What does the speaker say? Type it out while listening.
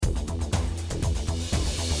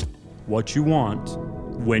what you want,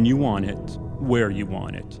 when you want it, where you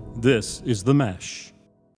want it. This is The Mesh.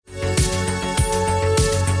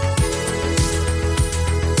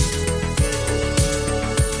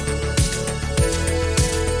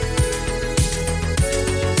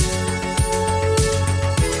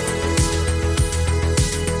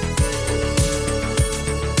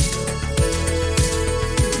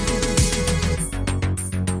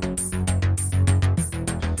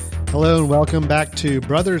 Hello and welcome back to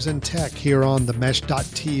Brothers in Tech here on the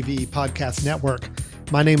Mesh.tv podcast network.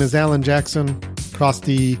 My name is Alan Jackson. Across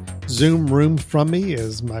the Zoom room from me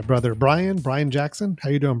is my brother Brian Jackson. How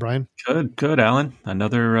you doing, Brian? Good, Alan.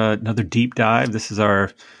 Another deep dive. This is our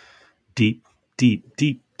deep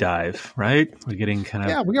dive, right? We're getting kind of...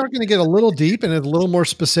 Yeah, we are going to get a little deep and a little more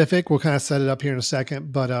specific. We'll kind of set it up here in a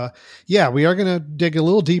second. But yeah, we are going to dig a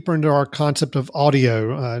little deeper into our concept of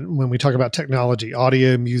audio when we talk about technology,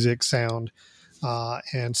 audio, music, sound,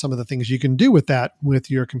 and some of the things you can do with that with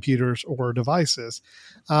your computers or devices.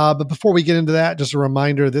 But before we get into that, just a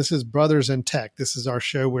reminder, this is Brothers in Tech. This is our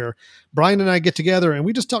show where Brian and I get together and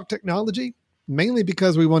we just talk technology, mainly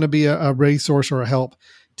because we want to be a resource or a help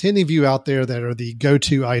to any of you out there that are the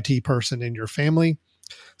go-to IT person in your family,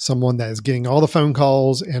 someone that is getting all the phone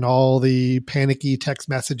calls and all the panicky text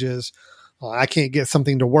messages. I can't get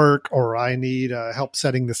something to work, or I need help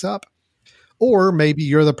setting this up. Or maybe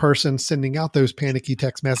you're the person sending out those panicky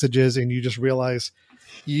text messages and you just realize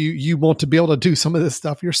you want to be able to do some of this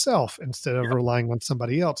stuff yourself instead of relying on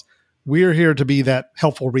somebody else. We're here to be that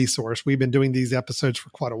helpful resource. We've been doing these episodes for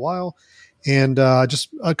quite a while. And just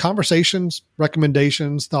conversations,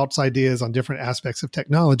 recommendations, thoughts, ideas on different aspects of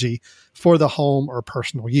technology for the home or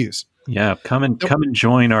personal use. Yeah, come and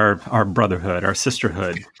join our brotherhood, our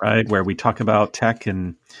sisterhood, right? Where we talk about tech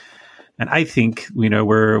and I think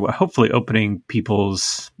we're hopefully opening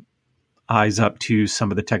people's eyes up to some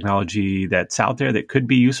of the technology that's out there that could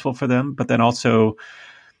be useful for them, but then also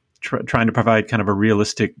trying to provide kind of a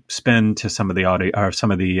realistic spin to some of the audio or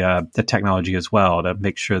some of the technology as well, to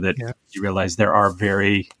make sure that you realize there are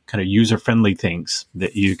very kind of user-friendly things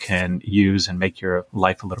that you can use and make your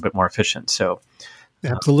life a little bit more efficient. So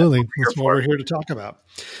absolutely. That's what we're here to talk about.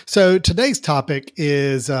 So today's topic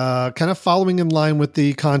is kind of following in line with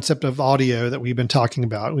the concept of audio that we've been talking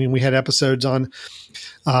about. I mean, we had episodes on,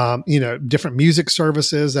 different music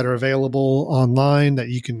services that are available online that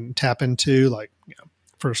you can tap into, like,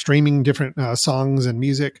 for streaming different songs and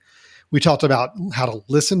music. We talked about how to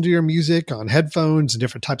listen to your music on headphones and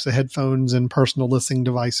different types of headphones and personal listening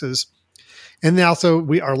devices. And then also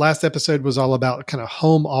our last episode was all about kind of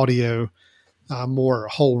home audio, more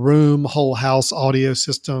whole room, whole house audio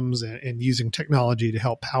systems and using technology to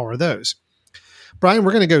help power those. Brian,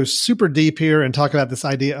 we're going to go super deep here and talk about this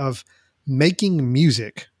idea of making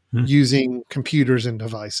music using computers and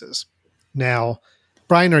devices. Now,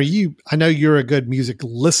 Brian, I know you're a good music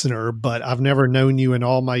listener, but I've never known you in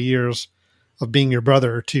all my years of being your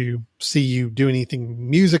brother to see you do anything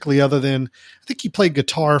musically other than, I think you played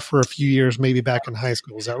guitar for a few years, maybe back in high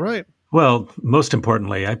school. Is that right? Well, most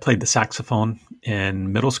importantly, I played the saxophone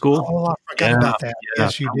in middle school. Oh, I forgot about that.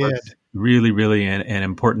 Yes, you did. Really, really an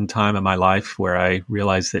important time in my life where I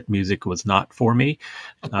realized that music was not for me.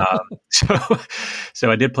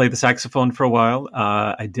 So I did play the saxophone for a while.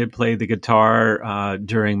 I did play the guitar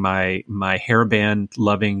during my hair band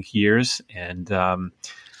loving years, and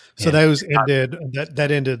so those ended.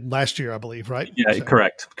 That ended last year, I believe, right? Yeah, so.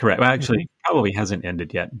 Correct. Well, actually, probably hasn't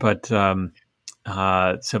ended yet, but so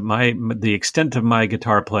the extent of my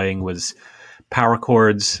guitar playing was power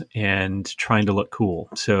chords and trying to look cool.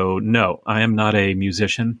 So no, I am not a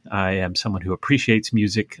musician. I am someone who appreciates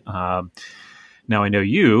music. Now I know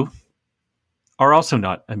you are also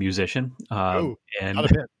not a musician. Not a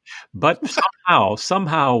bit. But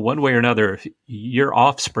somehow, one way or another, your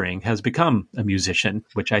offspring has become a musician,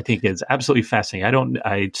 which I think is absolutely fascinating.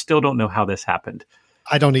 I still don't know how this happened.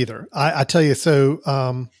 I don't either. I tell you, so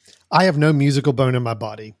I have no musical bone in my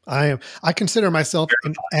body. I consider myself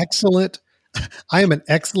I am an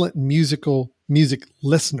excellent music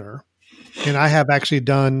listener, and I have actually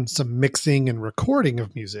done some mixing and recording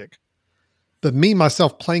of music. But me,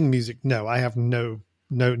 myself, playing music, no, I have no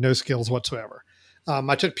skills whatsoever.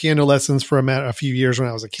 I took piano lessons for a few years when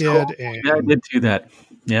I was a kid. Yeah, I did do that.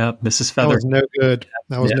 Yeah, Mrs. Feather. That was no good.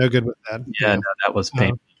 No good with that. Yeah, no, that was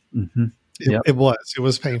painful. It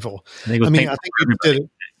was painful. I think we did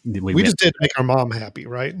it. We just did it to make our mom happy,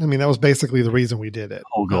 right? I mean, that was basically the reason we did it. The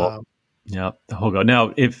whole goal. The whole goal.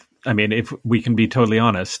 Now, if we can be totally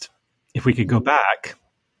honest, if we could go back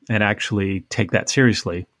and actually take that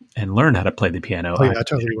seriously and learn how to play the piano. I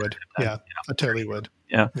totally would. I totally would.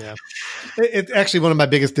 Yeah. Yeah. It's actually one of my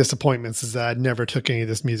biggest disappointments is that I never took any of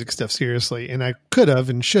this music stuff seriously, and I could have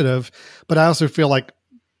and should have, but I also feel like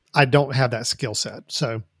I don't have that skill set.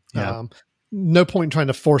 So no point in trying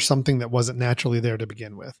to force something that wasn't naturally there to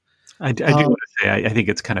begin with. I do want to say, I think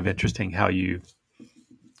it's kind of interesting how you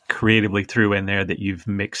creatively threw in there that you've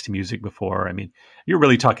mixed music before. I mean, you're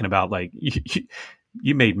really talking about like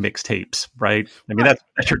you made mixtapes, right? I mean,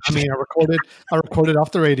 that's your. I mean, I recorded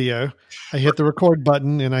off the radio. I hit the record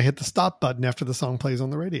button and I hit the stop button after the song plays on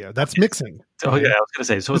the radio. That's mixing. Oh yeah, I was going to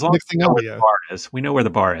say. So as long as we know where the bar is, we know where the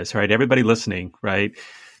bar is, right? Everybody listening, right?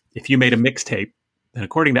 If you made a mixtape, then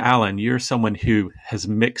according to Alan, you're someone who has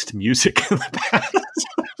mixed music in the past,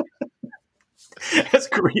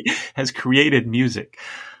 has created music.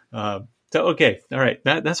 So okay, all right,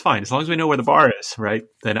 that's fine. As long as we know where the bar is, right?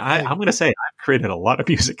 Then I'm going to say I've created a lot of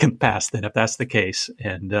music in the past. Then if that's the case,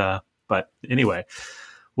 and but anyway,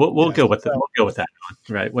 we'll go with that. We'll go with that,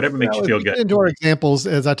 right? Whatever makes you feel good. Into our examples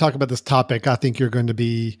as I talk about this topic, I think you're going to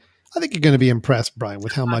be impressed, Brian,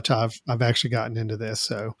 with how much I've actually gotten into this.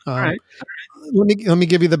 So all right. Let me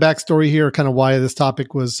give you the backstory here, kind of why this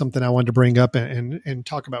topic was something I wanted to bring up and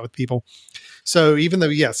talk about with people. So even though,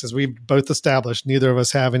 yes, as we've both established, neither of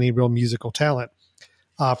us have any real musical talent,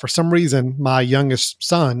 for some reason, my youngest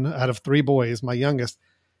son, out of 3 boys, my youngest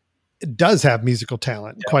does have musical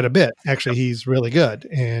talent quite a bit. Actually, he's really good,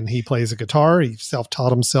 and he plays a guitar. He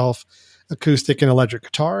self-taught himself acoustic and electric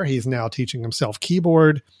guitar. He's now teaching himself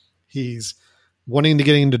keyboard. He's wanting to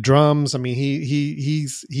get into drums. I mean,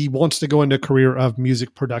 he wants to go into a career of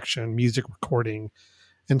music production, music recording,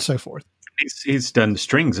 and so forth. He's done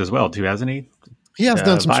strings as well too, hasn't he? He has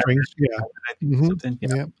done some strings. Yeah. Mm-hmm.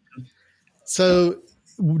 Yeah. So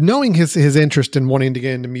knowing his interest in wanting to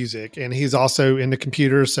get into music, and he's also into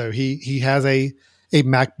computers. So he has a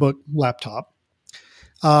MacBook laptop.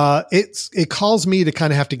 It calls me to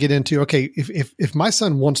kind of have to get into, okay, if my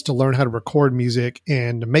son wants to learn how to record music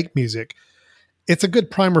and to make music, it's a good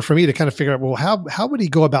primer for me to kind of figure out, well, how would he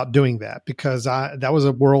go about doing that? Because that was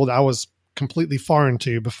a world I was completely foreign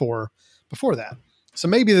to before that. So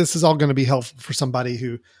maybe this is all going to be helpful for somebody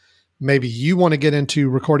who maybe you want to get into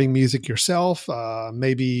recording music yourself.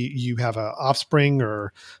 Maybe you have an offspring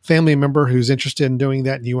or family member who's interested in doing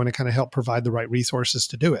that, and you want to kind of help provide the right resources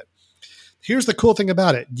to do it. Here's the cool thing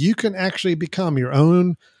about it. You can actually become your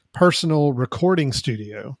own personal recording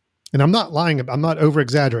studio. And I'm not lying. I'm not over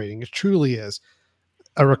exaggerating. It truly is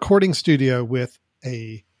a recording studio with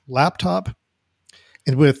a laptop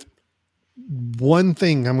and with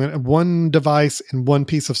one device and one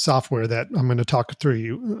piece of software that I'm going to talk through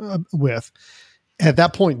you with. At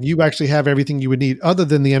that point, you actually have everything you would need other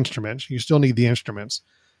than the instruments. You still need the instruments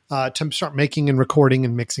to start making and recording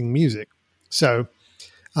and mixing music. So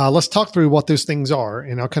let's talk through what those things are,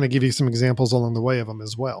 and I'll kind of give you some examples along the way of them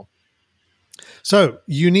as well. So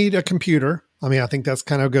you need a computer. I mean, I think that's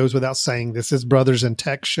kind of goes without saying. This is Brothers in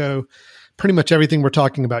Tech show. Pretty much everything we're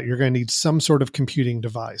talking about, you're going to need some sort of computing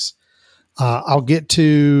device. I'll get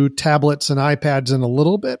to tablets and iPads in a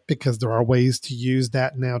little bit because there are ways to use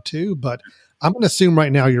that now too. But I'm going to assume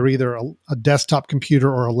right now you're either a desktop computer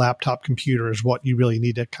or a laptop computer is what you really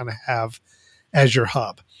need to kind of have as your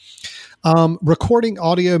hub. Recording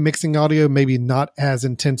audio, mixing audio, maybe not as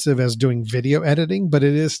intensive as doing video editing, but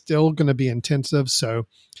it is still going to be intensive. So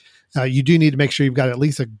you do need to make sure you've got at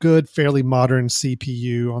least a good, fairly modern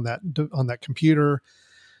CPU on that computer.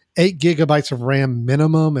 8 gigabytes of RAM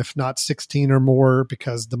minimum, if not 16 or more,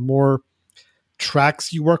 because the more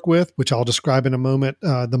tracks you work with, which I'll describe in a moment,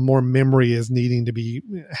 the more memory is needing to be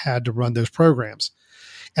had to run those programs.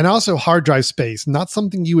 And also hard drive space, not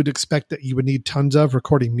something you would expect that you would need tons of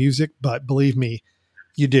recording music, but believe me,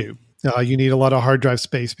 you do. You need a lot of hard drive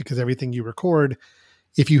space because everything you record,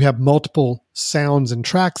 if you have multiple sounds and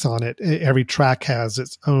tracks on it, every track has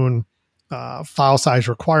its own file size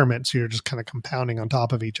requirements. So you're just kind of compounding on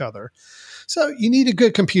top of each other. So you need a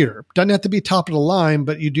good computer. Doesn't have to be top of the line,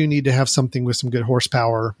 but you do need to have something with some good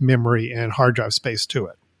horsepower, memory, and hard drive space to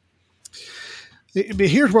it. But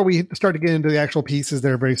here's where we start to get into the actual pieces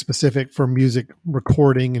that are very specific for music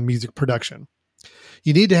recording and music production.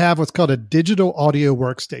 You need to have what's called a digital audio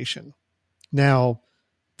workstation. Now,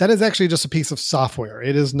 that is actually just a piece of software.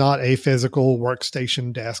 It is not a physical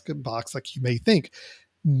workstation desk box like you may think.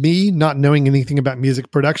 Me not knowing anything about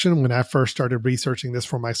music production, when I first started researching this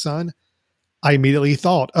for my son, I immediately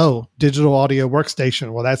thought, oh, digital audio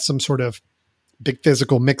workstation. Well, that's some sort of big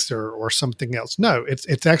physical mixer or something else. No,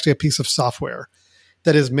 it's actually a piece of software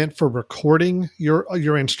that is meant for recording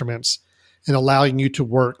your instruments and allowing you to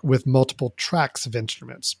work with multiple tracks of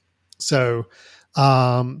instruments. So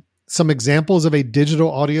some examples of a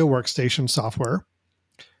digital audio workstation software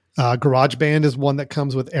GarageBand is one that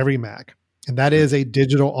comes with every Mac, and that is a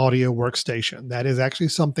digital audio workstation. That is actually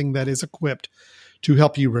something that is equipped to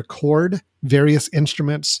help you record various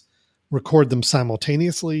instruments, record them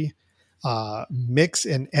simultaneously, mix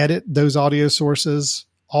and edit those audio sources,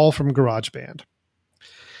 all from GarageBand.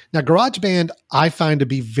 Now, GarageBand I find to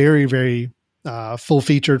be very, very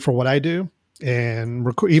full-featured for what I do, and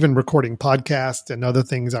even recording podcasts and other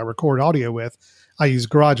things I record audio with, I use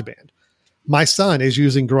GarageBand. My son is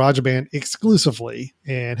using GarageBand exclusively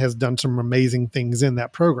and has done some amazing things in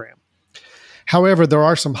that program. However, there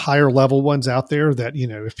are some higher level ones out there that,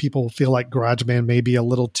 if people feel like GarageBand may be a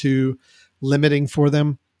little too limiting for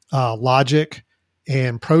them, Logic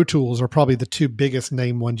and Pro Tools are probably the two biggest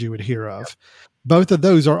name ones you would hear of. Both of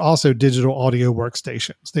those are also digital audio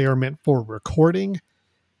workstations. They are meant for recording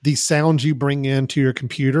the sounds you bring into your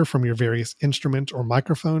computer from your various instruments or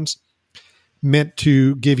microphones, meant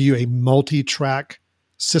to give you a multi-track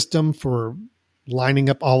system for lining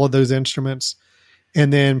up all of those instruments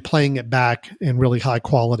and then playing it back in really high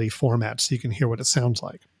quality formats so you can hear what it sounds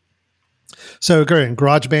like. So again,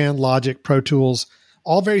 GarageBand, Logic, Pro Tools,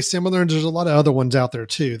 all very similar. And there's a lot of other ones out there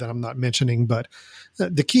too that I'm not mentioning, but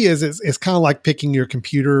the key is it's kind of like picking your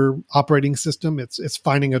computer operating system. It's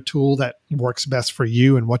finding a tool that works best for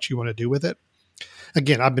you and what you want to do with it.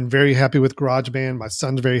 Again, I've been very happy with GarageBand. My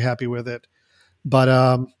son's very happy with it. But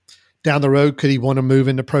down the road, could he want to move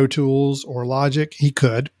into Pro Tools or Logic? He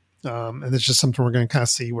could. And it's just something we're going to kind of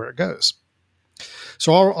see where it goes.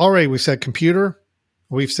 So already we said computer.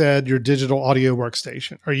 We've said your digital audio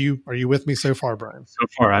workstation. Are you with me so far, Brian? So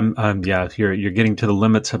far, I'm yeah. You're getting to the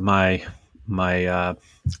limits of my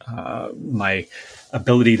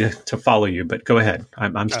ability to follow you. But go ahead.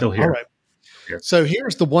 I'm still here. All right. So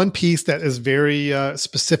here's the one piece that is very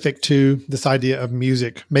specific to this idea of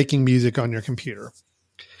music, making music on your computer,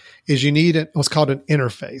 is you need what's called an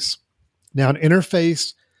interface. Now, an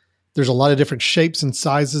interface, there's a lot of different shapes and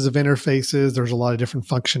sizes of interfaces. There's a lot of different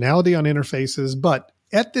functionality on interfaces, but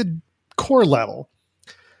at the core level,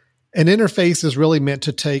 an interface is really meant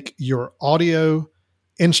to take your audio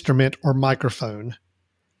instrument or microphone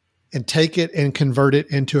and take it and convert it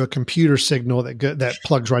into a computer signal that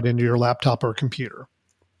plugs right into your laptop or computer.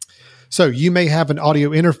 So you may have an audio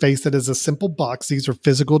interface that is a simple box. These are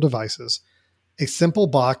physical devices. A simple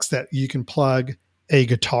box that you can plug a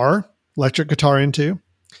guitar, electric guitar into,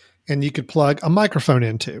 and you could plug a microphone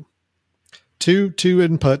into. Two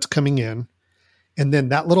inputs coming in. And then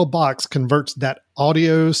that little box converts that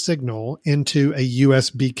audio signal into a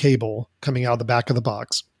USB cable coming out of the back of the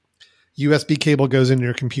box. USB cable goes into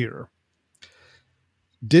your computer.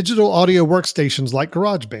 Digital audio workstations like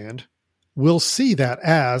GarageBand will see that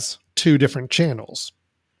as two different channels,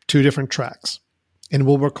 two different tracks, and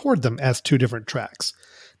will record them as two different tracks.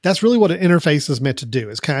 That's really what an interface is meant to do,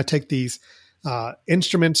 is kind of take these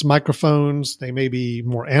instruments, microphones, they may be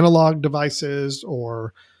more analog devices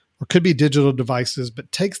or could be digital devices,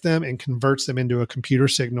 but takes them and converts them into a computer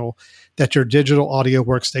signal that your digital audio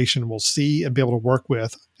workstation will see and be able to work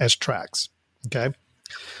with as tracks. Okay.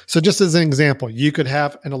 So just as an example, you could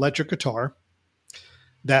have an electric guitar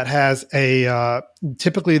that has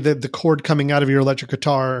typically the cord coming out of your electric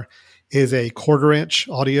guitar is a 1/4 inch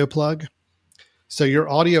audio plug. So your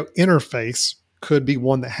audio interface could be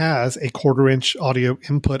one that has a 1/4 inch audio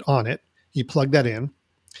input on it. You plug that in.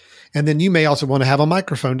 And then you may also want to have a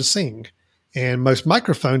microphone to sing. And most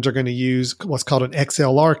microphones are going to use what's called an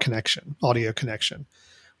XLR connection, audio connection.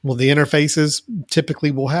 Well, the interfaces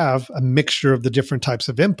typically will have a mixture of the different types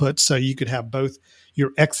of inputs. So you could have both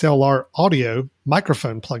your XLR audio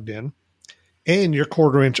microphone plugged in and your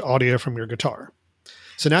 1/4 inch audio from your guitar.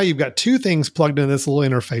 So now you've got two things plugged into this little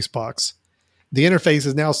interface box. The interface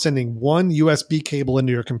is now sending one USB cable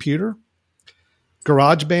into your computer.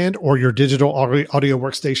 GarageBand or your digital audio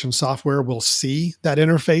workstation software will see that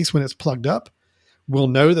interface when it's plugged up. We'll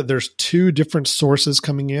know that there's two different sources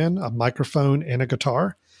coming in, a microphone and a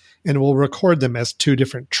guitar, and we'll record them as two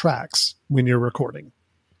different tracks when you're recording.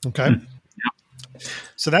 Okay. Yeah.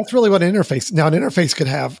 So that's really what an interface. Now, an interface could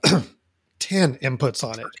have 10 inputs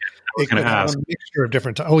on it. It could have a mixture of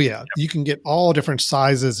different. You can get all different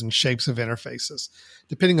sizes and shapes of interfaces,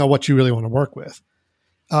 depending on what you really want to work with.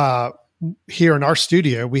 Here in our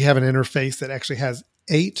studio, we have an interface that actually has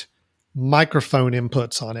 8 microphone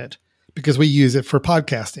inputs on it because we use it for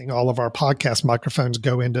podcasting. All of our podcast microphones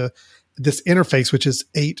go into this interface, which is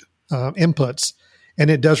 8 inputs,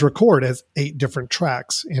 and it does record as 8 different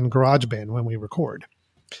tracks in GarageBand when we record.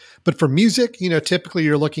 But for music, typically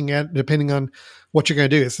you're looking at, depending on what you're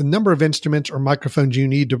going to do, it's the number of instruments or microphones you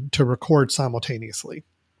need to record simultaneously.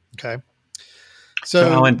 Okay.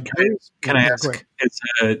 So Alan, can I Yeah, ask, go ahead. it's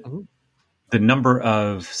the number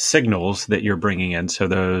of signals that you're bringing in, so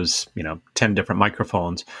those 10 different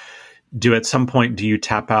microphones, at some point do you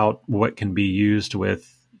tap out what can be used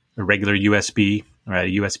with a regular USB,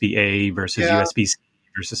 right? USB A versus USB C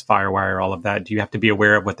versus FireWire, all of that? Do you have to be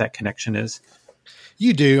aware of what that connection is?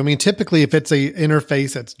 You do. I mean, typically, if it's a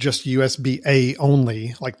interface that's just USB A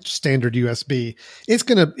only, like standard USB, it's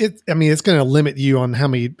gonna limit you on how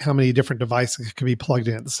many different devices can be plugged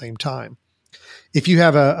in at the same time. If you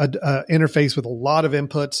have a interface with a lot of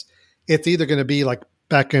inputs, it's either going to be like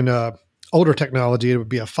back in older technology, it would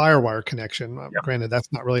be a FireWire connection. Granted,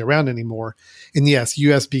 that's not really around anymore. And yes,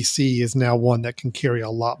 USB-C is now one that can carry a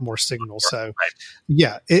lot more signals. So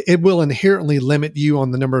yeah, it will inherently limit you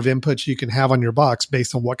on the number of inputs you can have on your box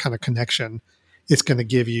based on what kind of connection it's going to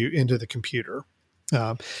give you into the computer.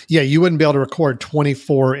 You wouldn't be able to record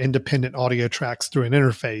 24 independent audio tracks through an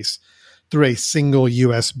interface through a single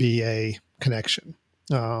USB-A connection.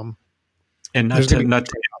 And not to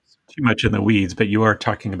too much in the weeds, but you are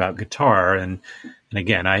talking about guitar, and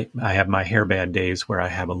again, I have my hairband days where I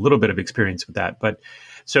have a little bit of experience with that. But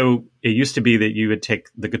so it used to be that you would take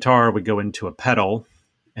the guitar, would go into a pedal,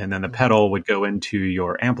 and then the pedal would go into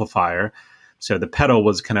your amplifier. So the pedal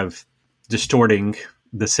was kind of distorting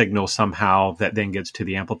the signal somehow that then gets to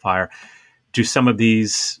the amplifier. Do some of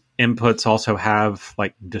these inputs also have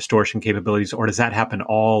like distortion capabilities, or does that happen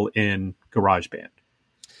all in GarageBand?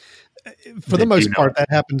 For the most part, that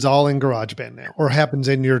happens all in GarageBand now, or happens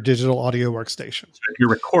in your digital audio workstation. So if you're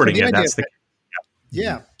recording it, that's the...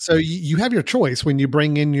 Yeah. So you have your choice when you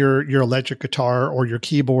bring in your electric guitar or your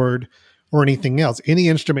keyboard or anything else, any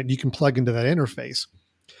instrument you can plug into that interface.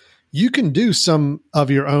 You can do some of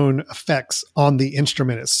your own effects on the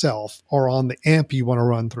instrument itself or on the amp you want to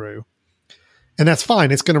run through. And that's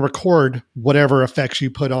fine. It's going to record whatever effects you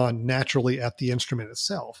put on naturally at the instrument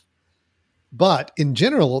itself. But in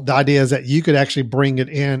general, the idea is that you could actually bring it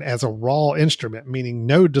in as a raw instrument, meaning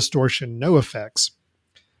no distortion, no effects,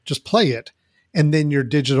 just play it. And then your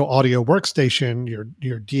digital audio workstation,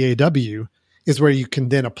 your DAW, is where you can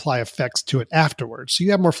then apply effects to it afterwards. So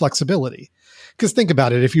you have more flexibility. Because think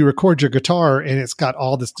about it, if you record your guitar and it's got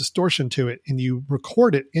all this distortion to it and you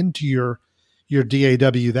record it into your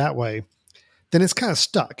DAW that way, then it's kind of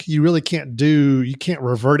stuck. You really can't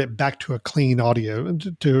revert it back to a clean audio,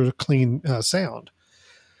 to a clean sound.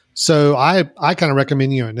 So I kind of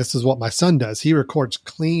recommend and this is what my son does. He records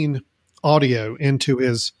clean audio into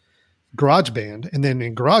his GarageBand. And then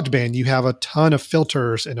in GarageBand, you have a ton of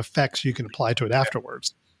filters and effects you can apply to it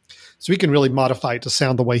afterwards. So he can really modify it to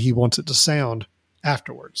sound the way he wants it to sound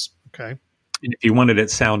afterwards. Okay. And if you wanted it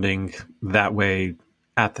sounding that way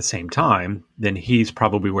at the same time, then he's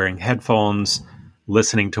probably wearing headphones,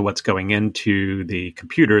 listening to what's going into the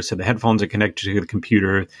computer. So the headphones are connected to the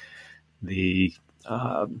computer, the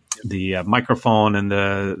microphone and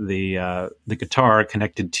the guitar are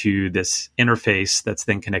connected to this interface that's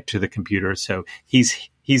then connected to the computer. So he's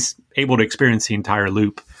able to experience the entire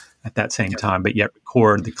loop at that same time, but yet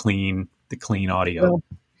record the clean audio. Well,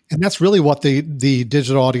 and that's really what the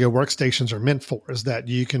digital audio workstations are meant for, is that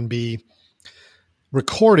you can be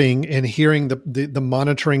recording and hearing the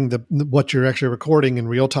monitoring what you're actually recording in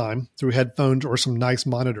real time through headphones or some nice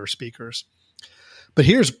monitor speakers. But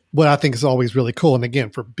here's what I think is always really cool. And again,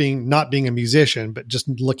 for not being a musician, but just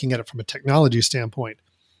looking at it from a technology standpoint,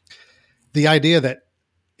 the idea that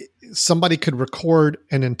somebody could record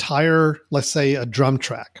an entire, let's say a drum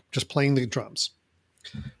track, just playing the drums,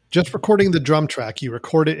 just recording the drum track, you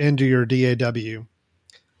record it into your DAW.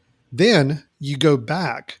 Then you go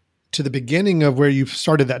back to the beginning of where you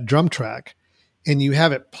started that drum track and you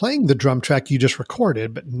have it playing the drum track you just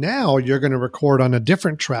recorded, but now you're going to record on a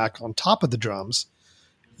different track on top of the drums,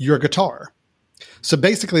 your guitar. So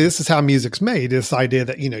basically this is how music's made, this idea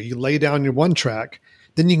that, you lay down your one track,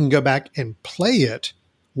 then you can go back and play it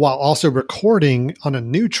while also recording on a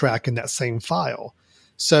new track in that same file.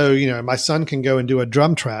 So, my son can go and do a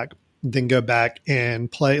drum track, then go back and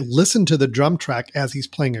listen to the drum track as he's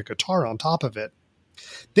playing a guitar on top of it.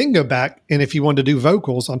 Then go back, and if you want to do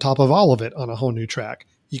vocals on top of all of it on a whole new track,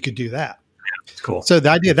 you could do that. Cool. So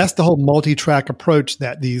the idea, that's the whole multi-track approach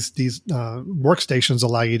that these workstations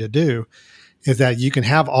allow you to do, is that you can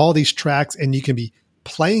have all these tracks and you can be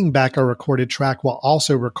playing back a recorded track while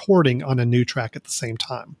also recording on a new track at the same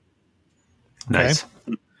time. Nice.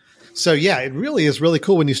 Okay? So yeah, it really is really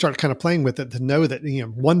cool when you start kind of playing with it to know that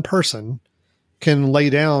one person can lay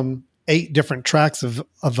down 8 different tracks of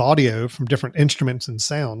audio from different instruments and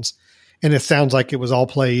sounds, and it sounds like it was all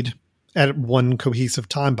played at one cohesive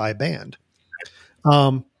time by a band.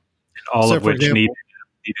 All of which needed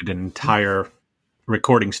an entire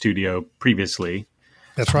recording studio previously.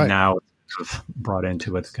 That's right. Now it's brought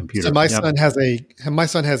into with the computer. So my son has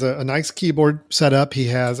a nice keyboard set up. He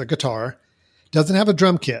has a guitar, doesn't have a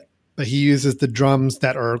drum kit, but he uses the drums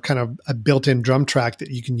that are kind of a built-in drum track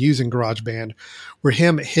that you can use in GarageBand. Where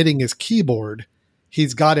him hitting his keyboard,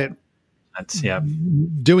 he's got it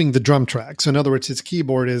doing the drum track. So in other words, his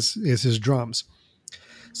keyboard is his drums.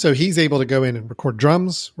 So he's able to go in and record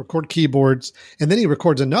drums, record keyboards, and then he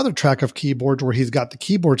records another track of keyboards where he's got the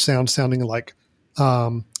keyboard sound sounding like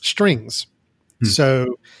strings.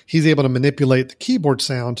 So he's able to manipulate the keyboard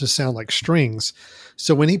sound to sound like strings.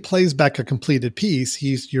 So when he plays back a completed piece,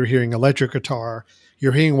 you're hearing electric guitar,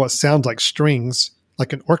 you're hearing what sounds like strings,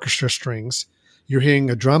 like an orchestra strings, you're hearing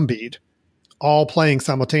a drum beat, all playing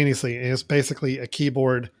simultaneously. And it's basically a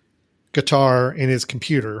keyboard, guitar, and his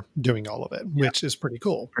computer doing all of it, which is pretty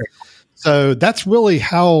cool. So that's really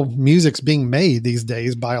how music's being made these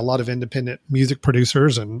days by a lot of independent music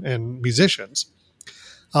producers and musicians.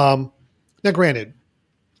 Now, granted,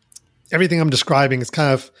 everything I'm describing is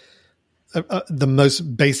kind of the most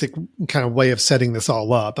basic kind of way of setting this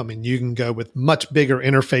all up. I mean, you can go with much bigger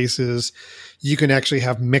interfaces. You can actually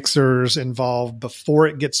have mixers involved before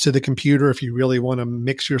it gets to the computer if you really want to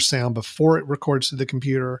mix your sound before it records to the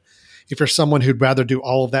computer. If you're someone who'd rather do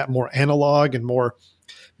all of that more analog and more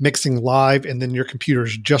mixing live, and then your computer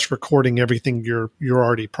is just recording everything you're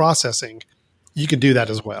already processing, you can do that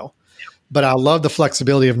as well. But I love the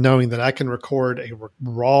flexibility of knowing that I can record a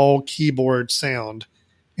raw keyboard sound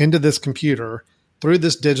into this computer through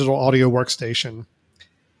this digital audio workstation.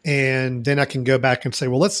 And then I can go back and say,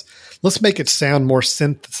 well, let's make it sound more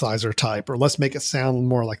synthesizer type, or let's make it sound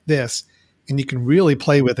more like this. And you can really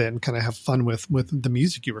play with it and kind of have fun with the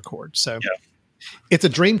music you record. So it's a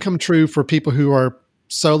dream come true for people who are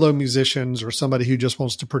solo musicians or somebody who just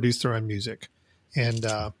wants to produce their own music. And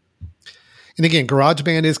again,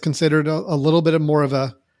 GarageBand is considered a little bit more of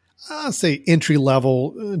I'll say entry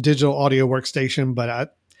level digital audio workstation,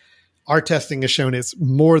 but our testing has shown it's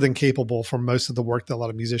more than capable for most of the work that a lot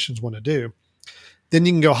of musicians want to do. Then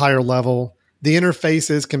you can go higher level. The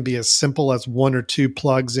interfaces can be as simple as one or two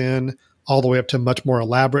plugs in, all the way up to a much more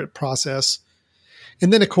elaborate process.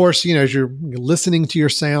 And then, of course, as you're listening to your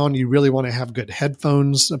sound, you really want to have good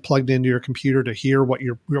headphones plugged into your computer to hear what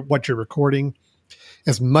you're recording,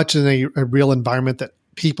 as much in a real environment that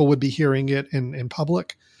people would be hearing it in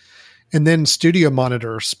public. And then studio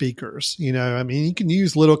monitor speakers. You can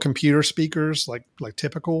use little computer speakers like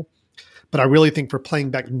typical, but I really think for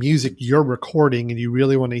playing back music you're recording and you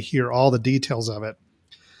really want to hear all the details of it,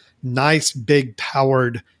 nice big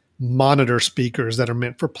powered monitor speakers that are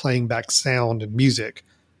meant for playing back sound and music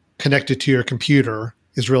connected to your computer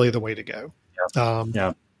is really the way to go.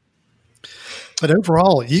 But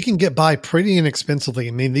overall, you can get by pretty inexpensively.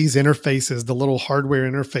 I mean, these interfaces, the little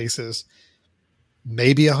hardware interfaces,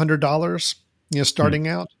 maybe $100, starting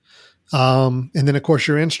out. And then, of course,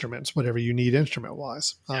 your instruments, whatever you need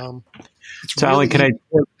instrument-wise. It's so, really Alan,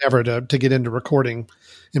 ever to get into recording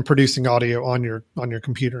and producing audio on your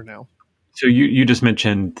computer now. So you just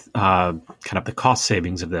mentioned kind of the cost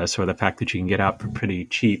savings of this, or the fact that you can get out for pretty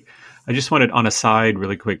cheap. I just wanted, on a side,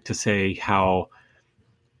 really quick, to say how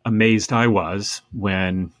amazed I was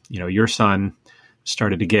when your son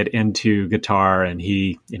started to get into guitar, and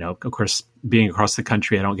he, of course, being across the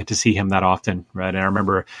country, I don't get to see him that often, right? And I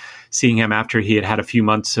remember seeing him after he had a few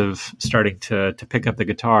months of starting to pick up the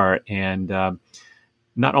guitar, and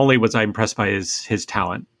not only was I impressed by his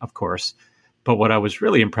talent, of course, but what I was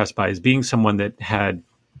really impressed by is being someone that had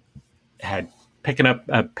picked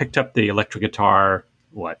up the electric guitar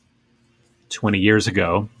 20 years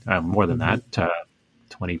ago, more than that,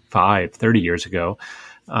 25, 30 years ago.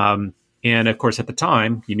 And of course, at the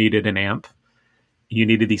time, you needed an amp. You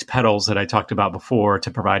needed these pedals that I talked about before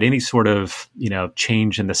to provide any sort of,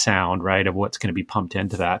 change in the sound, right, of what's going to be pumped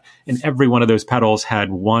into that. And every one of those pedals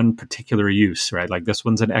had one particular use, right? Like this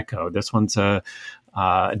one's an echo. This one's a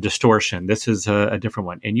distortion. This is a different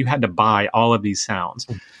one. And you had to buy all of these sounds.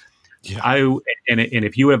 Yeah. And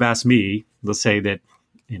if you would have asked me, let's say that,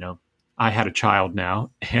 I had a child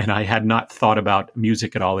now and I had not thought about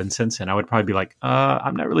music at all since then, I would probably be like,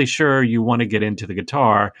 I'm not really sure you want to get into the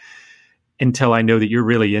guitar until I know that you're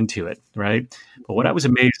really into it, right? But what I was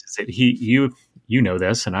amazed is that you know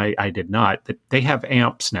this, and I did not, that they have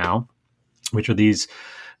amps now, which are these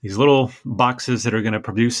little boxes that are going to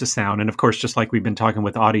produce the sound. And of course, just like we've been talking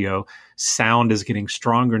with audio, sound is getting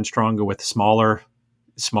stronger and stronger with smaller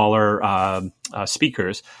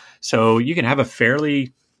speakers. So you can have a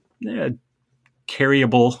fairly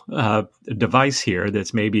carryable device here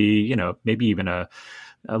that's maybe even a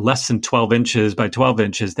less than 12 inches by 12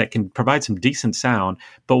 inches that can provide some decent sound.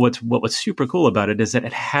 But what was super cool about it is that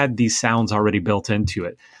it had these sounds already built into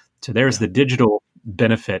it. So there's the digital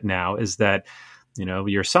benefit now, is that,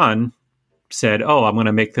 your son said, "Oh, I'm going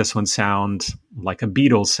to make this one sound like a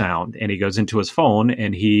Beatles sound." And he goes into his phone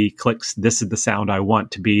and he clicks, "This is the sound I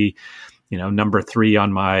want to be, number 3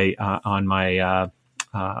 on my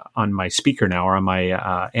speaker now, or on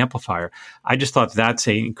my amplifier." I just thought that's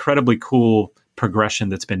an incredibly cool progression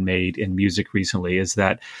that's been made in music recently, is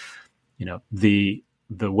that, the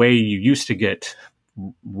way you used to get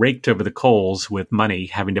raked over the coals with money,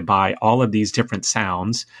 having to buy all of these different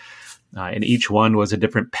sounds, and each one was a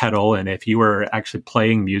different pedal. And if you were actually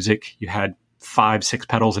playing music, you had 5-6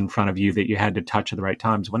 pedals in front of you that you had to touch at the right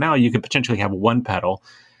times. Well, now you could potentially have one pedal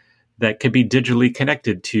that could be digitally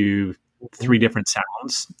connected to 3 different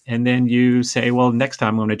sounds. And then you say, well, next time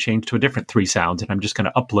I'm going to change to a different 3 sounds, and I'm just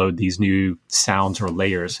going to upload these new sounds or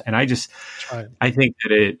layers. And I think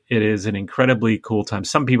that it is an incredibly cool time.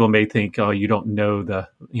 Some people may think, oh, you don't know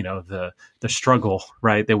the struggle,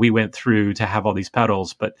 right, that we went through to have all these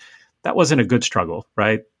pedals, but that wasn't a good struggle,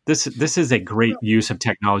 right? This is a great use of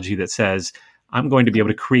technology that says, I'm going to be able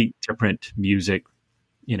to create different music,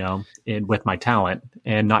 and with my talent,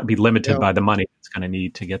 and not be limited by the money it's going to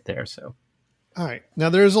need to get there. So, all right. Now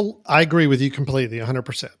I agree with you completely,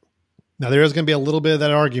 100%. Now there is going to be a little bit of that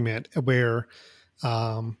argument where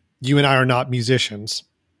you and I are not musicians.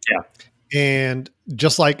 Yeah. And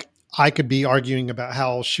just like I could be arguing about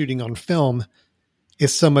how shooting on film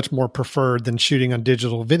is so much more preferred than shooting on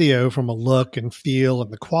digital video from a look and feel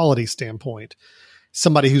and the quality standpoint,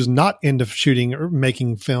 somebody who's not into shooting or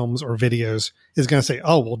making films or videos is going to say,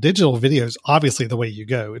 oh, well, digital video is obviously the way you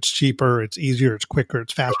go. It's cheaper, it's easier, it's quicker,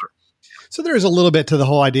 it's faster. So there's a little bit to the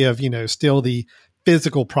whole idea of, still the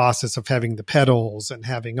physical process of having the pedals and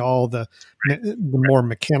having all the more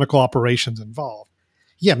mechanical operations involved.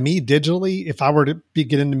 Yeah, me digitally, if I were to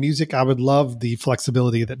get into music, I would love the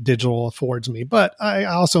flexibility that digital affords me. But I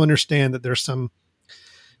also understand that there's some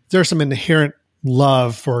inherent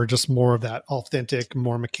love for just more of that authentic,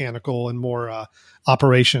 more mechanical, and more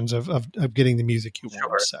operations of getting the music you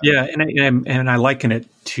want. So. Yeah, and I liken it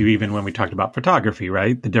to even when we talked about photography,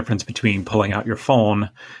 right? The difference between pulling out your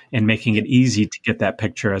phone and making it easy to get that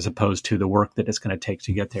picture, as opposed to the work that it's going to take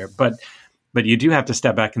to get there. But you do have to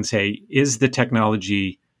step back and say, is the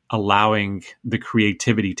technology allowing the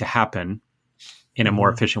creativity to happen in a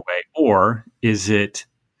more efficient way? Or is it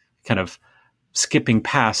kind of skipping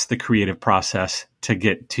past the creative process to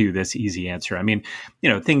get to this easy answer? I mean,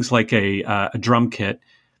 things like a drum kit,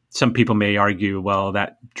 some people may argue, well,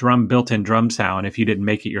 that built-in drum sound, if you didn't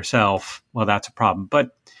make it yourself, well, that's a problem. But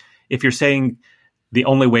if you're saying the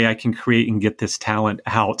only way I can create and get this talent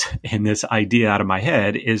out and this idea out of my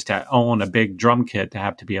head is to own a big drum kit to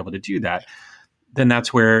have to be able to do that, then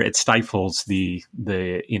that's where it stifles the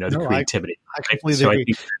creativity. I completely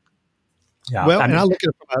agree. And I look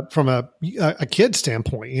at it from a kid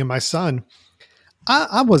standpoint. My son,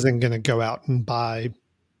 I wasn't going to go out and buy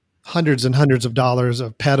hundreds and hundreds of dollars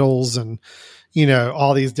of pedals and,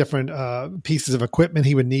 all these different pieces of equipment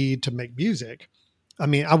he would need to make music. I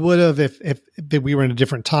mean, I would have if we were in a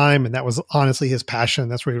different time and that was honestly his passion.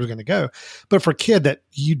 That's where he was going to go. But for a kid that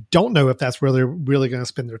you don't know if that's where they're really going to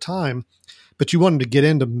spend their time, but you want them to get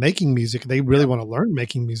into making music, they really want to learn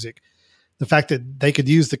making music. The fact that they could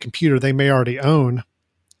use the computer they may already own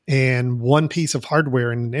and one piece of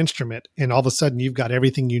hardware and an instrument, and all of a sudden you've got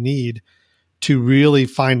everything you need to really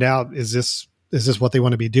find out, is this what they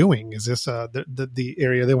want to be doing? Is this the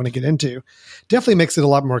area they want to get into? Definitely makes it a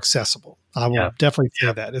lot more accessible. I will definitely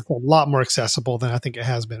say that. It's a lot more accessible than I think it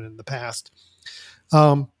has been in the past.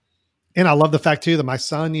 And I love the fact too that my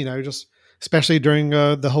son, just especially during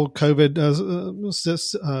the whole COVID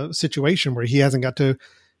situation where he hasn't got to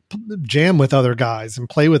jam with other guys and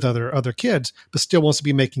play with other kids, but still wants to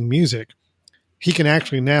be making music. He can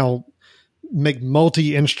actually now make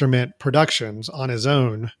multi-instrument productions on his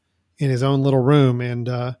own in his own little room. And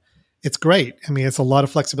it's great. I mean, it's a lot of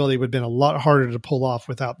flexibility. It would have been a lot harder to pull off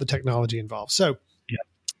without the technology involved. So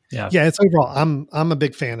yeah, it's overall, I'm a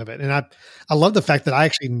big fan of it. And I love the fact that I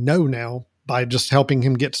actually know now by just helping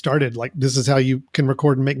him get started, like this is how you can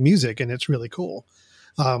record and make music. And it's really cool.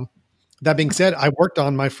 That being said, I worked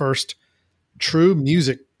on my first true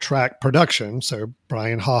music track production. So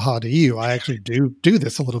Brian, ha to you. I actually do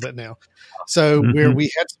this a little bit now. So where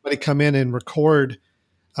we had somebody come in and record,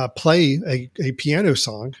 play a piano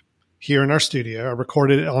song here in our studio. I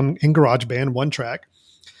recorded it in GarageBand, one track.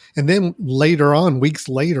 And then later on, weeks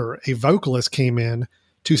later, a vocalist came in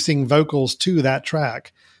to sing vocals to that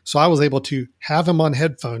track. So I was able to have him on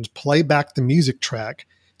headphones, play back the music track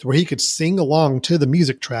to where he could sing along to the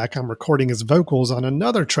music track. I'm recording his vocals on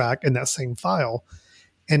another track in that same file.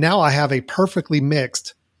 And now I have a perfectly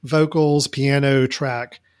mixed vocals, piano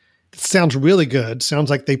track. It sounds really good. Sounds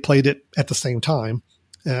like they played it at the same time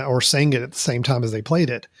or sang it at the same time as they played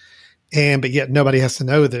it. But yet nobody has to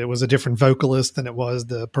know that it was a different vocalist than it was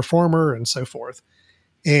the performer and so forth.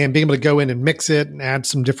 And being able to go in and mix it and add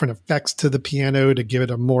some different effects to the piano to give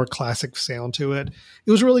it a more classic sound to it.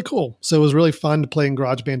 It was really cool. So it was really fun to play in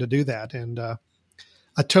GarageBand to do that. And I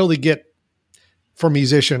totally get for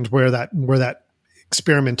musicians where that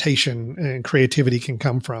experimentation and creativity can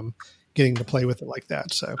come from, getting to play with it like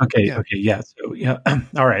that. So okay. So yeah,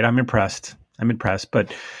 all right. I'm impressed.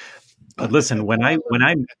 But listen, when I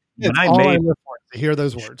made to hear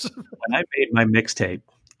those words, when I made my mixtape,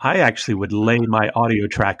 I actually would lay my audio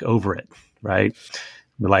track over it, right?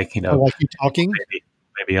 Like, you you talking.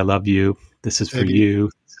 Maybe I love you. This is for you.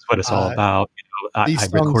 This is what it's all about. I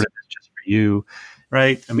recorded this just for you,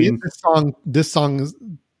 right? I mean, this song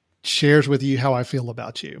shares with you how I feel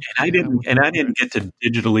about you. And I didn't get to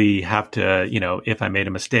digitally have to, if I made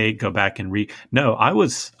a mistake, go back and No, I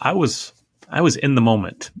was in the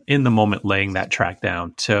moment laying that track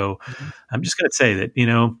down. So I'm just going to say that,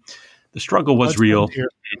 the struggle was real.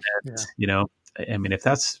 And, I mean,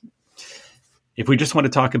 if we just want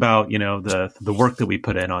to talk about, the work that we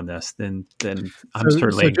put in on this, then I'm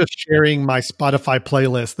certainly. So just sharing my Spotify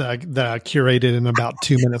playlist that I curated in about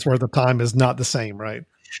 2 minutes worth of time is not the same, right?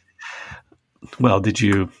 Well, did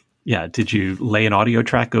you lay an audio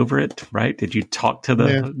track over it? Right? Did you talk to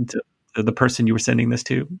the person you were sending this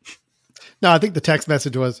to? No, I think the text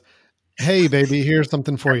message was, "Hey, baby, here's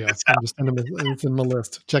something for you." I'm just sending it's in my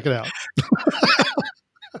list. Check it out.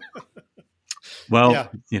 Well,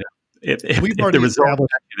 if the result,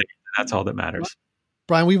 that's all that matters.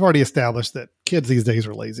 Brian, we've already established that kids these days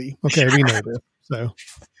are lazy. Okay, we know this. So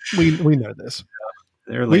we know this.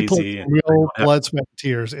 They're lazy. We put real blood, sweat, and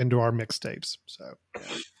tears into our mixtapes. So,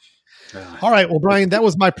 all right. Well, Brian, that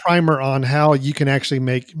was my primer on how you can actually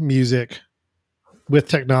make music with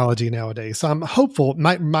technology nowadays. So I'm hopeful.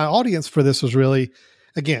 My audience for this was really,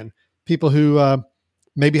 again, people who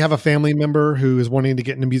maybe have a family member who is wanting to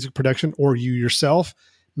get into music production, or you yourself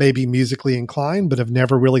may be musically inclined, but have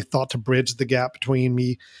never really thought to bridge the gap between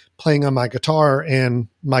me playing on my guitar and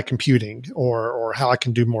my computing, or how I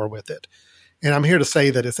can do more with it. And I'm here to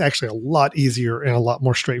say that it's actually a lot easier and a lot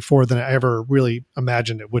more straightforward than I ever really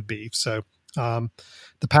imagined it would be. So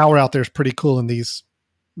the power out there is pretty cool in these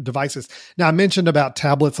devices. Now, I mentioned about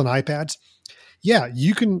tablets and iPads. Yeah,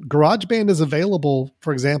 GarageBand is available,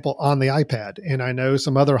 for example, on the iPad. And I know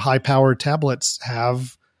some other high-powered tablets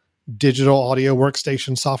have digital audio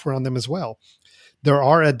workstation software on them as well. There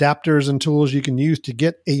are adapters and tools you can use to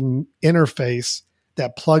get an interface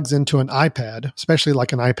that plugs into an iPad, especially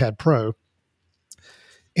like an iPad Pro,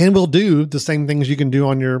 and will do the same things you can do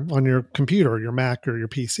on your computer, your Mac, or your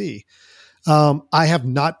PC. I have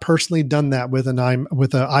not personally done that with an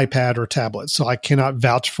iPad or tablet, so I cannot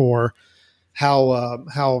vouch for how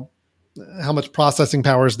much processing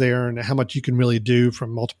power is there and how much you can really do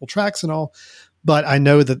from multiple tracks and all. But I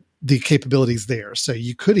know that the capability is there, so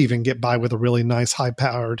you could even get by with a really nice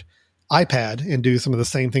high-powered iPad and do some of the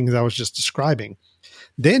same things I was just describing.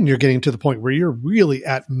 Then you're getting to the point where you're really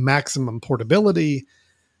at maximum portability,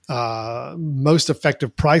 most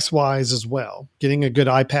effective price-wise as well. Getting a good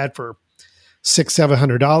iPad for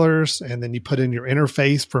 $600-700, and then you put in your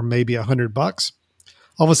interface for maybe $100.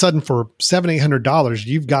 All of a sudden, for $700-800,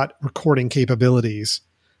 you've got recording capabilities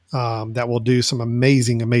that will do some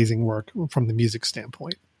amazing work from the music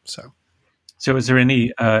standpoint. So is there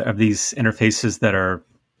any of these interfaces that are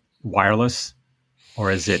wireless,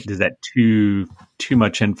 or is that too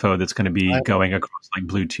much info that's going to be going across like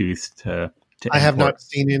Bluetooth to I have not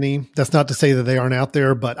seen any. That's not to say that they aren't out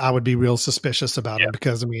there, but I would be real suspicious about them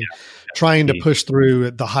because, I mean, trying to push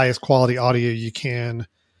through the highest quality audio you can,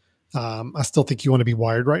 I still think you want to be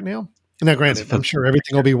wired right now. And now, granted, I'm sure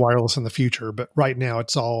everything will be wireless in the future, but right now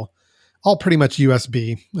it's all pretty much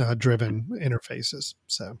USB driven interfaces.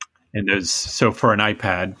 So for an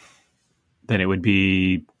iPad, then it would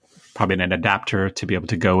be probably an adapter to be able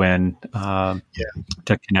to go in to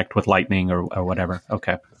connect with Lightning or whatever.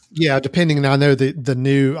 Okay. Yeah, depending. Now, I know the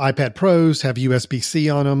new iPad Pros have USB-C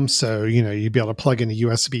on them, so you'd be able to plug in a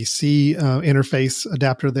USB-C interface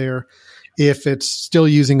adapter there. If it's still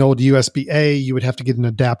using old USB-A, you would have to get an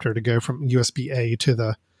adapter to go from USB-A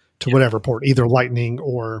to whatever port, either Lightning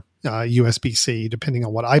or USB-C, depending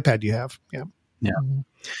on what iPad you have. Yeah. Yeah.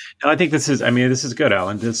 No, I think this is good,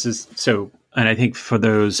 Alan. This is so, and I think for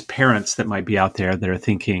those parents that might be out there that are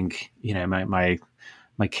thinking, my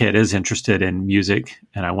kid is interested in music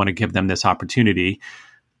and I want to give them this opportunity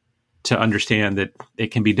to understand that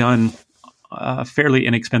it can be done fairly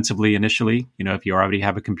inexpensively initially. If you already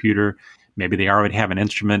have a computer, maybe they already have an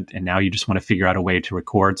instrument, and now you just want to figure out a way to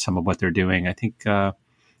record some of what they're doing. I think,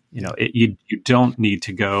 you don't need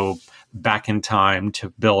to go back in time to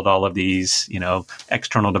build all of these,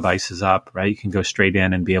 external devices up, right? You can go straight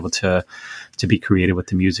in and be able to be creative with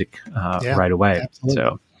the music right away. Absolutely.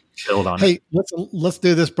 So build on it. Hey, let's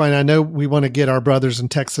do this, Brian. I know we want to get our brothers in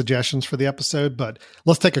tech suggestions for the episode, but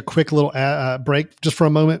let's take a quick little break just for a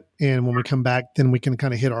moment. And when we come back, then we can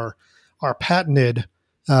kind of hit our patented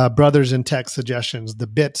brothers in tech suggestions, the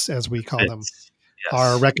bits, as we call them. Yes.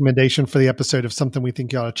 Our recommendation for the episode of something we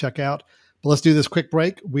think you ought to check out. But let's do this quick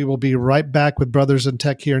break. We will be right back with Brothers in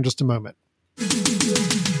Tech here in just a moment.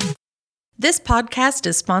 This podcast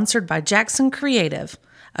is sponsored by Jackson Creative,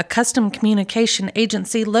 a custom communication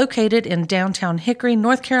agency located in downtown Hickory,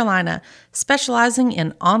 North Carolina, specializing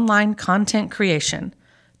in online content creation.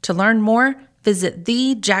 To learn more, visit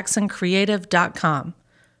thejacksoncreative.com.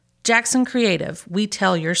 Jackson Creative, we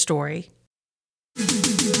tell your story.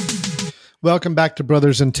 Welcome back to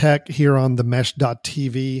Brothers in Tech here on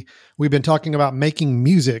themesh.tv. We've been talking about making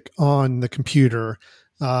music on the computer,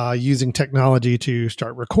 using technology to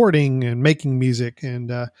start recording and making music,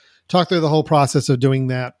 and talk through the whole process of doing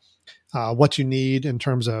that, what you need in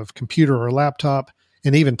terms of computer or laptop,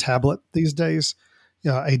 and even tablet these days,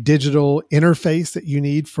 a digital interface that you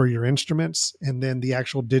need for your instruments, and then the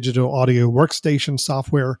actual digital audio workstation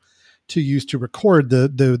software to use to record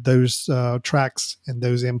those tracks and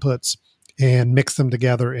those inputs and mix them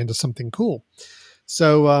together into something cool.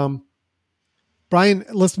 So, Brian,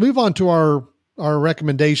 let's move on to our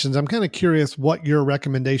recommendations. I'm kind of curious what your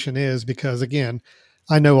recommendation is, because again,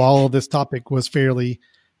 I know all of this topic was fairly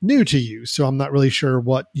new to you, so I'm not really sure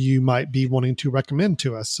what you might be wanting to recommend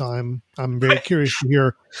to us. So I'm very curious to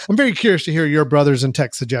hear. I'm very curious to hear your brothers in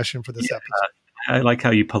tech suggestion for this episode. I like how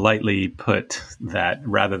you politely put that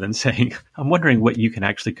rather than saying, I'm wondering what you can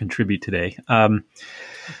actually contribute today. I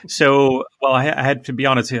had to be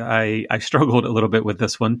honest, I struggled a little bit with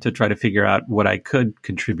this one to try to figure out what I could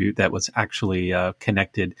contribute that was actually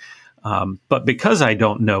connected. But because I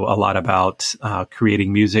don't know a lot about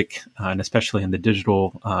creating music, and especially in the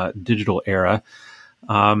digital era,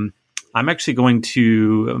 I'm actually going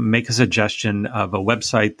to make a suggestion of a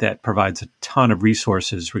website that provides a ton of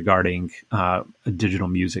resources regarding digital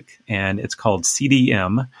music, and it's called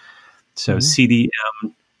CDM. So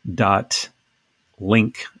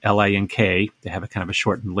CDM.link, L-I-N-K. They have a kind of a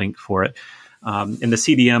shortened link for it. And the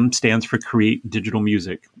CDM stands for Create Digital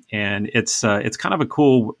Music. And it's kind of a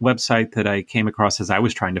cool website that I came across as I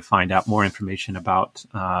was trying to find out more information about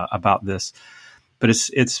this. But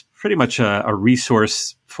it's pretty much a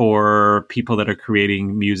resource for people that are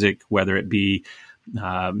creating music, whether it be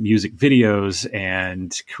music videos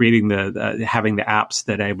and creating having the apps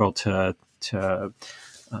that are able to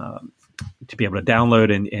be able to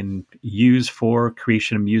download and use for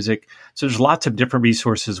creation of music. So there's lots of different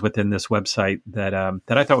resources within this website that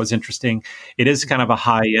I thought was interesting. It is kind of a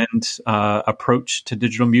high-end approach to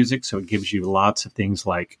digital music, so it gives you lots of things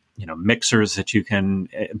like mixers that you can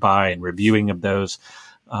buy and reviewing of those.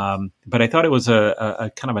 But I thought it was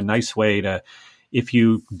a kind of a nice way to, if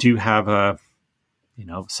you do have a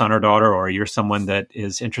son or daughter, or you're someone that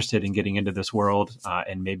is interested in getting into this world,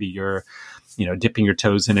 and maybe you're dipping your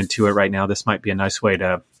toes into it right now, this might be a nice way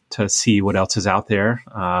to see what else is out there,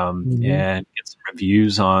 and get some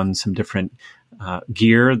reviews on some different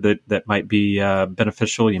gear that might be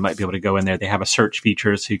beneficial. You might be able to go in there. They have a search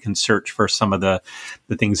feature, so you can search for some of the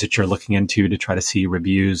things that you're looking into to try to see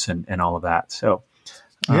reviews and all of that. So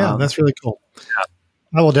that's really cool. Yeah.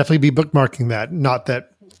 I will definitely be bookmarking that. Not that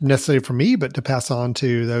necessarily for me, but to pass on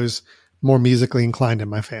to those more musically inclined in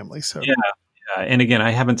my family. So yeah. And again,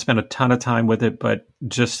 I haven't spent a ton of time with it, but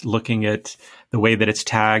just looking at the way that it's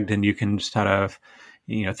tagged, and you can sort of,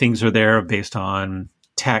 things are there based on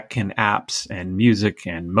tech and apps and music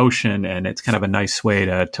and motion. And it's kind of a nice way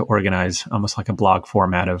to organize, almost like a blog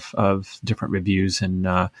format of different reviews and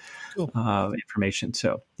information.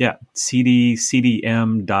 So yeah,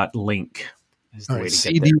 cdm.link is the way to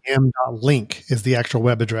get there. cdm.link is the actual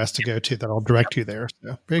web address to go to that I'll direct you there.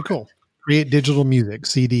 So very cool. Create digital music,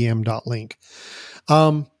 cdm.link.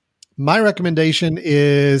 My recommendation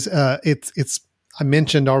is it's I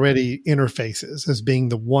mentioned already interfaces as being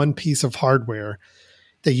the one piece of hardware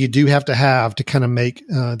that you do have to kind of make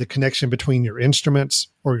the connection between your instruments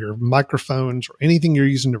or your microphones or anything you're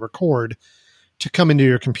using to record to come into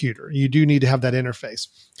your computer. You do need to have that interface.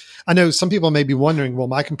 I know some people may be wondering, well,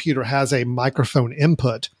 my computer has a microphone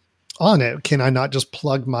input on it. Can I not just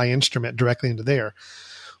plug my instrument directly into there?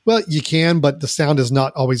 Well, you can, but the sound is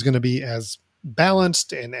not always going to be as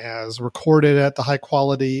balanced and as recorded at the high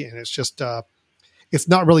quality. And it's just, it's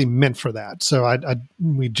not really meant for that. So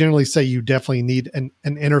we generally say you definitely need an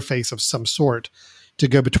interface of some sort to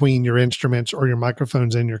go between your instruments or your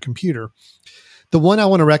microphones and your computer. The one I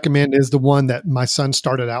want to recommend is the one that my son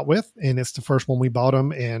started out with, and it's the first one we bought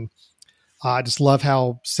him. And I just love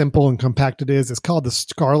how simple and compact it is. It's called the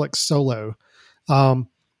Scarlett Solo.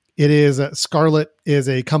 Scarlett is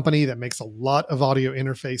a company that makes a lot of audio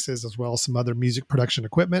interfaces as well as some other music production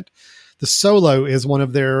equipment. The Solo is one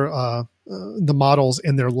of their the models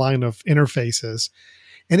in their line of interfaces,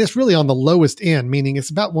 and it's really on the lowest end, meaning it's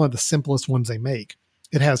about one of the simplest ones they make.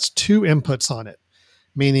 It has 2 inputs on it,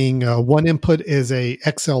 meaning one input is a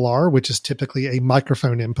XLR, which is typically a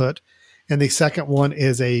microphone input, and the second one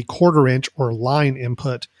is a 1/4 inch or line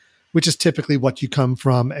input, which is typically what you come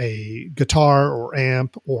from a guitar or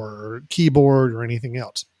amp or keyboard or anything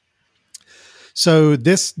else. So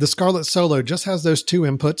the Scarlett Solo just has those 2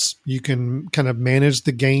 inputs. You can kind of manage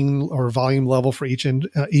the gain or volume level for each of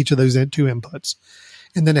those 2 inputs.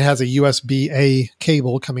 And then it has a USB-A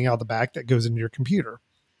cable coming out of the back that goes into your computer.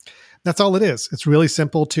 That's all it is. It's really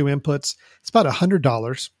simple, 2 inputs. It's about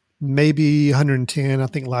 $100, maybe $110. I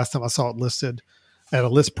think last time I saw it listed at a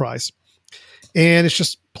list price. And it's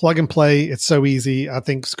just plug and play. It's so easy. I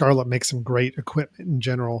think Scarlett makes some great equipment in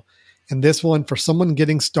general. And this one, for someone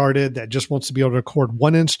getting started that just wants to be able to record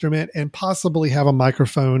one instrument and possibly have a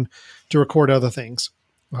microphone to record other things,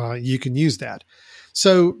 you can use that.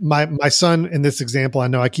 So my son, in this example, I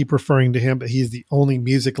know I keep referring to him, but he's the only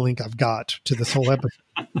music link I've got to this whole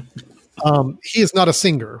episode. He is not a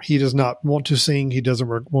singer. He does not want to sing. He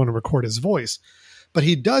doesn't want to record his voice. But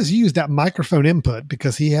he does use that microphone input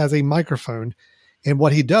because he has a microphone. And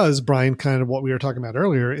what he does, Brian, kind of what we were talking about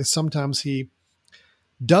earlier, is sometimes he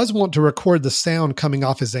does want to record the sound coming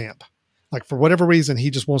off his amp. Like for whatever reason,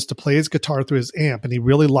 he just wants to play his guitar through his amp and he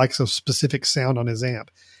really likes a specific sound on his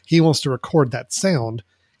amp. He wants to record that sound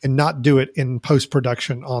and not do it in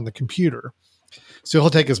post-production on the computer. So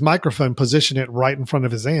he'll take his microphone, position it right in front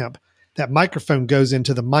of his amp. That microphone goes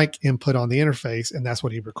into the mic input on the interface, and that's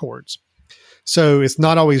what he records. So it's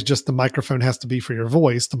not always just the microphone has to be for your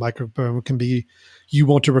voice. The microphone can be, you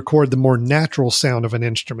want to record the more natural sound of an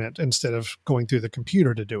instrument instead of going through the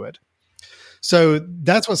computer to do it. So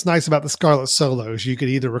that's what's nice about the Scarlett Solos. You could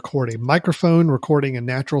either record a microphone recording a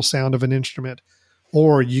natural sound of an instrument,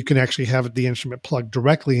 or you can actually have the instrument plugged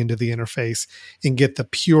directly into the interface and get the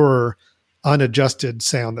pure, unadjusted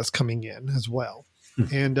sound that's coming in as well.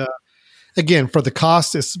 Mm-hmm. And again, for the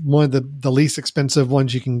cost, it's one of the least expensive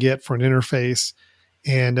ones you can get for an interface.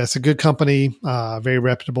 And it's a good company, very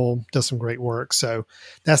reputable, does some great work. So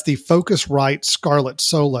that's the Focusrite Scarlett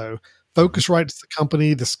Solo. Focusrite is the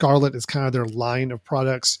company. The Scarlett is kind of their line of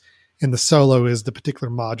products. And the Solo is the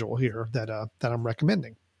particular module here that I'm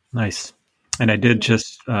recommending. Nice. And I did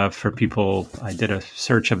just, for people, I did a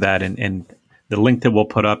search of that. And the link that we'll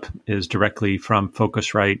put up is directly from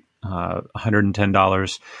Focusrite,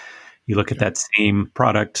 $110. You look at that same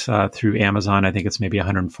product through Amazon, I think it's maybe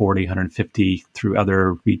 $140, $150 through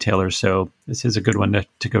other retailers. So this is a good one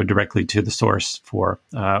to go directly to the source for,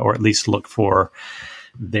 or at least look for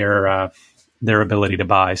their ability to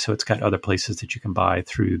buy. So it's got other places that you can buy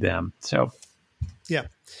through them. So yeah,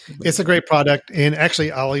 it's a great product. And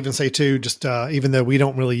actually, I'll even say too, just even though we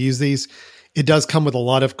don't really use these, it does come with a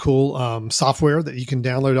lot of cool software that you can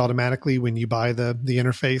download automatically when you buy the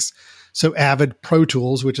interface. So Avid Pro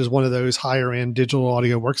Tools, which is one of those higher end digital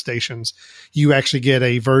audio workstations, you actually get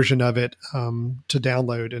a version of it to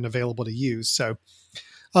download and available to use. So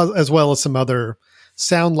as well as some other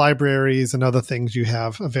sound libraries and other things you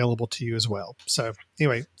have available to you as well. So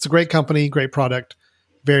anyway, it's a great company, great product.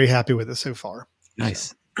 Very happy with it so far.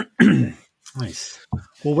 Nice. Nice.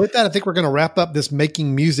 Well, with that, I think we're going to wrap up this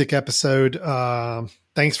Making Music episode.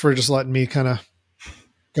 Thanks for just letting me kind of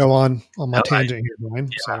go on my tangent here, Brian.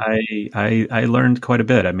 Yeah, I learned quite a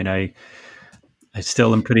bit. I mean, I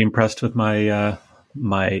still am pretty impressed with my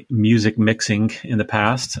my music mixing in the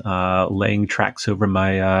past, laying tracks over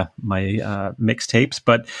my mixtapes.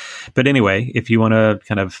 But anyway, if you want to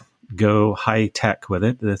kind of go high tech with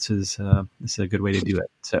it, this is a good way to do it.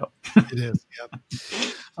 So it is. Yep.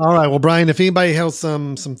 All right. Well, Brian, if anybody has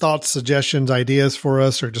some thoughts, suggestions, ideas for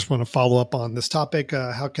us, or just want to follow up on this topic,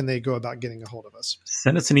 how can they go about getting a hold of us?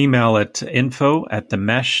 Send us an email at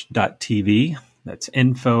info@themesh.tv. That's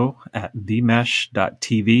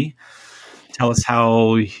info@themesh.tv. tell us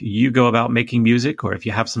how you go about making music, or if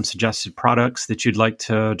you have some suggested products that you'd like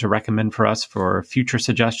to recommend for us for future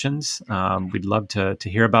suggestions. We'd love to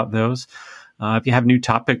hear about those. If you have new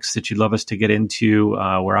topics that you'd love us to get into,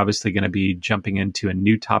 we're obviously going to be jumping into a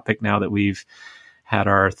new topic now that we've had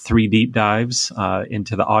our 3 deep dives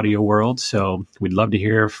into the audio world. So we'd love to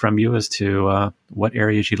hear from you as to what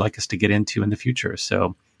areas you'd like us to get into in the future.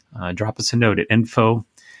 So drop us a note at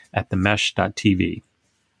info@themesh.tv.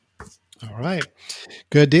 All right.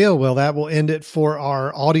 Good deal. Well, that will end it for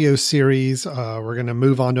our audio series. We're going to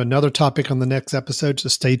move on to another topic on the next episode, so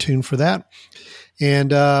stay tuned for that.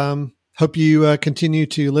 And hope you continue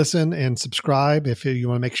to listen and subscribe. If you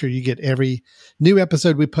want to make sure you get every new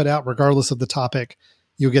episode we put out, regardless of the topic,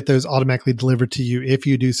 you'll get those automatically delivered to you if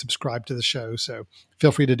you do subscribe to the show. So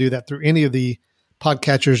feel free to do that through any of the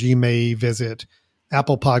podcatchers you may visit: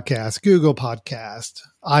 Apple Podcasts, Google Podcasts,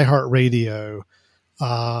 iHeartRadio,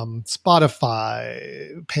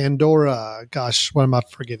 Spotify, Pandora. Gosh, what am I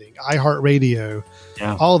forgetting? iHeartRadio.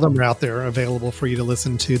 Yeah. All of them are out there available for you to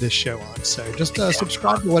listen to this show on. So just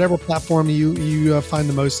subscribe to whatever platform you find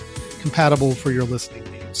the most compatible for your listening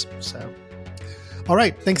needs. So, all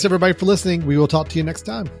right. Thanks everybody for listening. We will talk to you next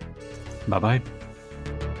time. Bye-bye.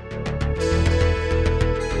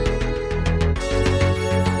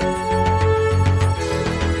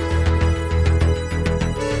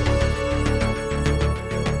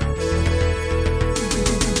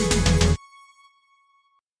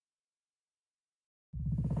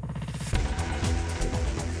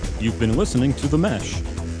 You've been listening to The Mesh,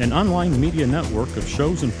 an online media network of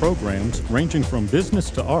shows and programs ranging from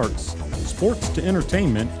business to arts, sports to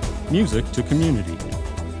entertainment, music to community.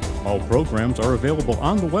 All programs are available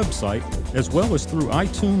on the website as well as through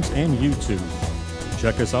iTunes and YouTube.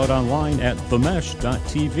 Check us out online at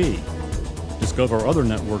themesh.tv. Discover other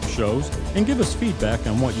network shows and give us feedback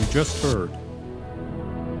on what you just heard.